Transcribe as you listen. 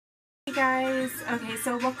guys. Okay,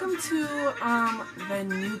 so welcome to the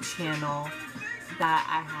new channel that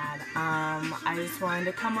I had. I just wanted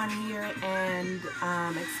to come on here and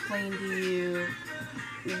explain to you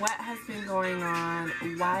what has been going on,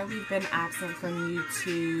 why we've been absent from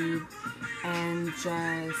YouTube, and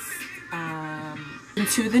just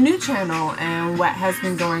into the new channel and what has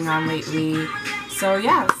been going on lately. So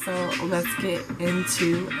yeah, so let's get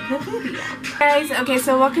into the video. Guys, okay,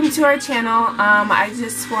 so welcome to our channel. I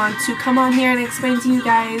just want to come on here and explain to you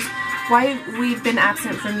guys why we've been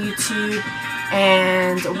absent from YouTube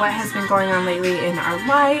and what has been going on lately in our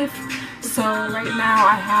life. So right now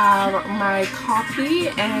I have my coffee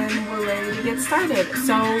and we're ready to get started.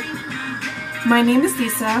 So my name is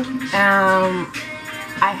Lisa.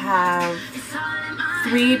 I have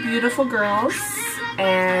 3 beautiful girls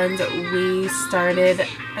and we started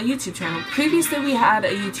a YouTube channel. Previously we had a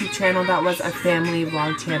YouTube channel that was a family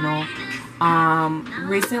vlog channel.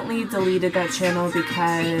 Recently deleted that channel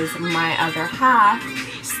because my other half,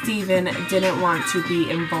 Steven, didn't want to be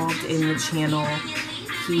involved in the channel.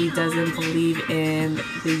 He doesn't believe in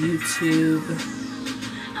the YouTube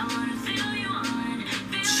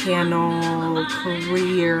channel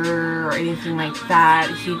career or anything like that.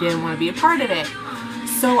 He didn't want to be a part of it.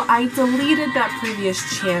 So I deleted that previous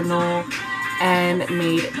channel and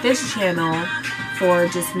made this channel for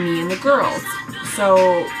just me and the girls.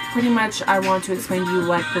 So pretty much I want to explain to you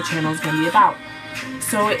what the channel is going to be about.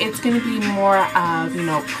 So it's going to be more of, you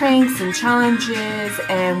know, pranks and challenges,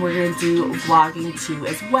 and we're going to do vlogging too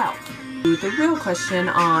as well. The real question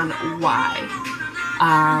on why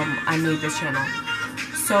I made this channel.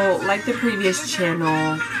 So like the previous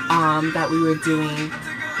channel that we were doing,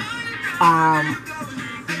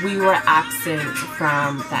 we were absent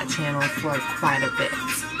from that channel for quite a bit.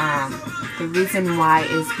 The reason why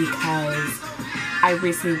is because I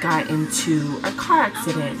recently got into a car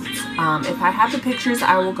accident. If I have the pictures,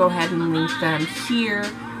 I will go ahead and link them here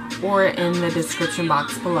or in the description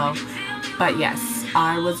box below. But yes,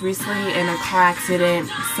 I was recently in a car accident,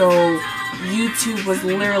 so YouTube was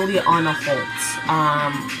literally on a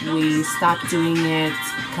halt. We stopped doing it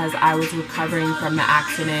because I was recovering from the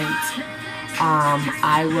accident.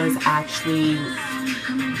 I was actually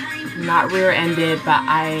not rear-ended, but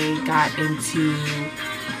I got into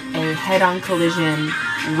a head-on collision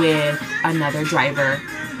with another driver,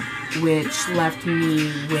 which left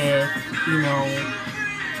me with, you know,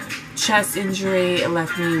 chest injury. It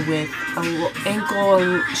left me with an ankle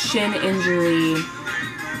and shin injury,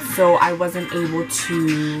 so I wasn't able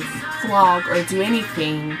to vlog or do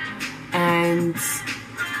anything. And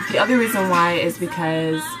the other reason why is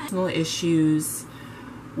because personal issues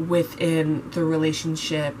within the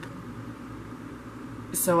relationship,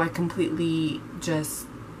 so I completely just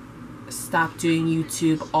stopped doing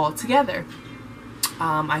YouTube altogether.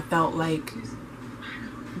 I felt like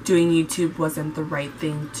doing YouTube wasn't the right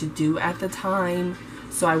thing to do at the time,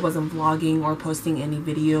 so I wasn't vlogging or posting any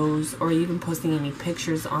videos or even posting any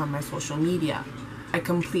pictures on my social media. I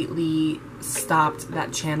completely stopped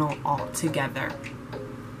that channel altogether.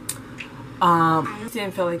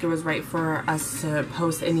 Didn't feel like it was right for us to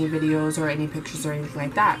post any videos or any pictures or anything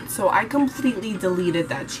like that. So I completely deleted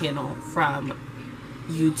that channel from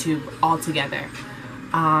YouTube altogether.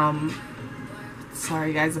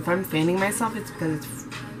 Sorry guys, if I'm fanning myself, it's because it's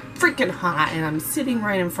freaking hot and I'm sitting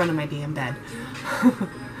right in front of my damn bed.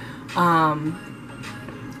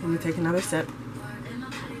 Let me take another sip.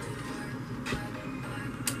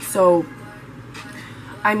 So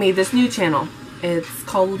I made this new channel. It's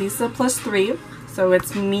called Lisa Plus 3. So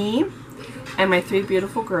it's me and my 3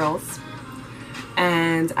 beautiful girls.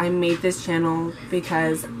 And I made this channel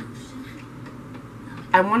because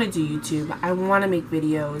I want to do YouTube. I want to make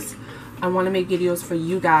videos. I want to make videos for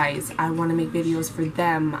you guys. I want to make videos for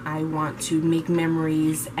them. I want to make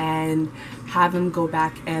memories and have them go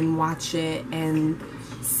back and watch it and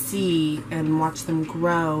see and watch them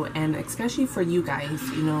grow. And especially for you guys,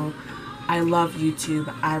 you know, I love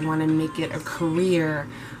YouTube. I want to make it a career.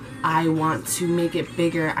 I want to make it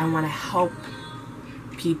bigger. I want to help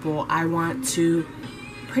people. I want to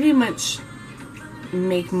pretty much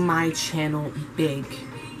make my channel big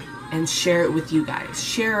and share it with you guys.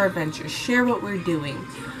 Share our adventures. Share what we're doing.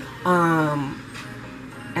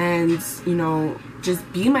 And, you know, just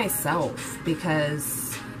be myself,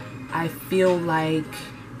 because I feel like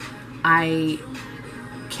I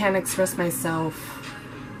can't express myself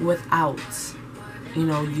without, you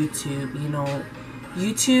know, YouTube. You know,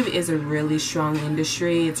 YouTube is a really strong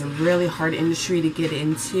industry. It's a really hard industry to get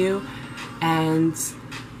into, and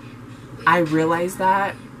I realized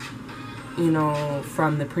that, you know,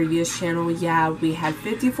 from the previous channel. Yeah, we had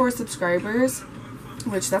 54 subscribers,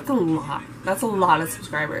 which that's a lot. That's a lot of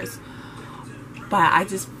subscribers. But I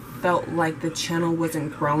just felt like the channel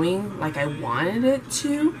wasn't growing like I wanted it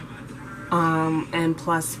to. And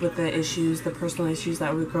plus with the issues, the personal issues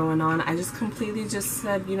that were going on, I just completely just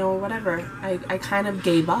said, you know, whatever. I kind of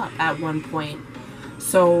gave up at one point.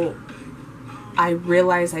 So I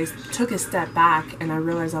realized, I took a step back and I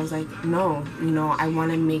realized, I was like, no, you know, I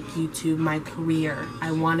want to make YouTube my career.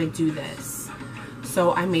 I want to do this.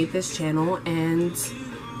 So I made this channel, and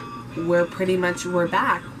we're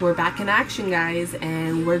back. We're back in action, guys,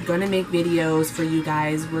 and we're gonna make videos for you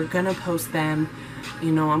guys. We're gonna post them.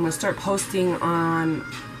 You know, I'm gonna start posting on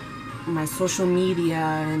my social media,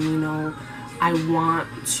 and you know, I want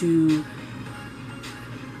to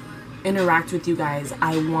interact with you guys.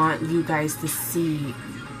 I want you guys to see,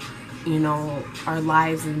 you know, our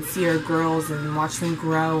lives and see our girls and watch them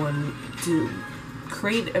grow and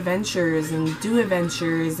create adventures and do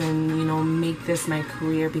adventures and, you know, make this my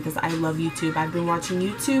career, because I love YouTube. I've been watching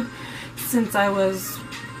YouTube since I was,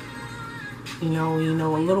 you know,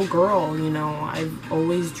 a little girl. You know, I've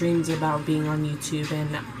always dreamed about being on YouTube,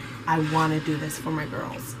 and I want to do this for my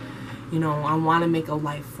girls. You know, I want to make a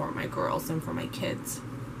life for my girls and for my kids.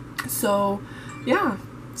 So, yeah.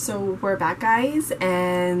 So we're back, guys,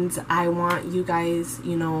 and I want you guys,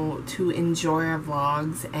 you know, to enjoy our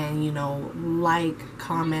vlogs and, you know, like,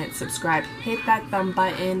 comment, subscribe, hit that thumb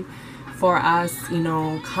button for us, you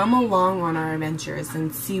know, come along on our adventures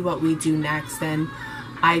and see what we do next. And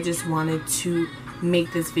I just wanted to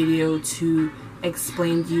make this video to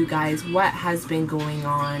explain to you guys what has been going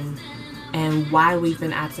on and why we've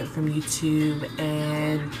been absent from YouTube,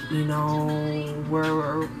 and, you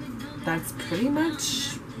know, that's pretty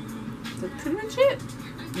much it.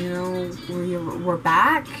 You know, we're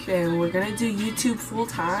back, and we're gonna do YouTube full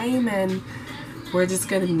time, and we're just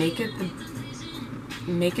gonna make it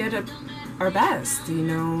our best, you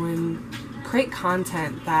know, and create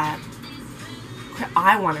content that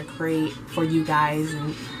I want to create for you guys,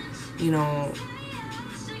 and, you know,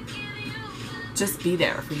 just be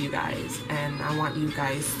there for you guys. And I want you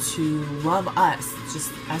guys to love us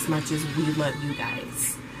just as much as we love you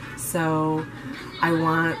guys. So I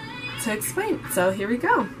want to explain. So here we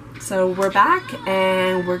go. So we're back,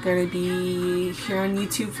 and we're gonna be here on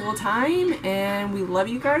YouTube full time, and we love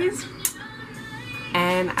you guys,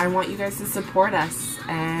 and I want you guys to support us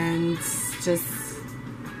and just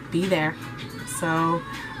be there. So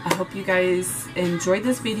I hope you guys enjoyed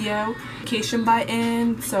this video. Notification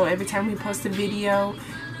button, so every time we post a video,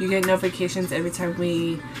 you get notifications every time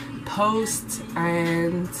we post.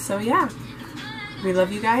 And so yeah, we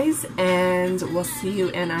love you guys, and we'll see you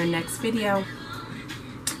in our next video.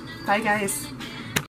 Bye, guys.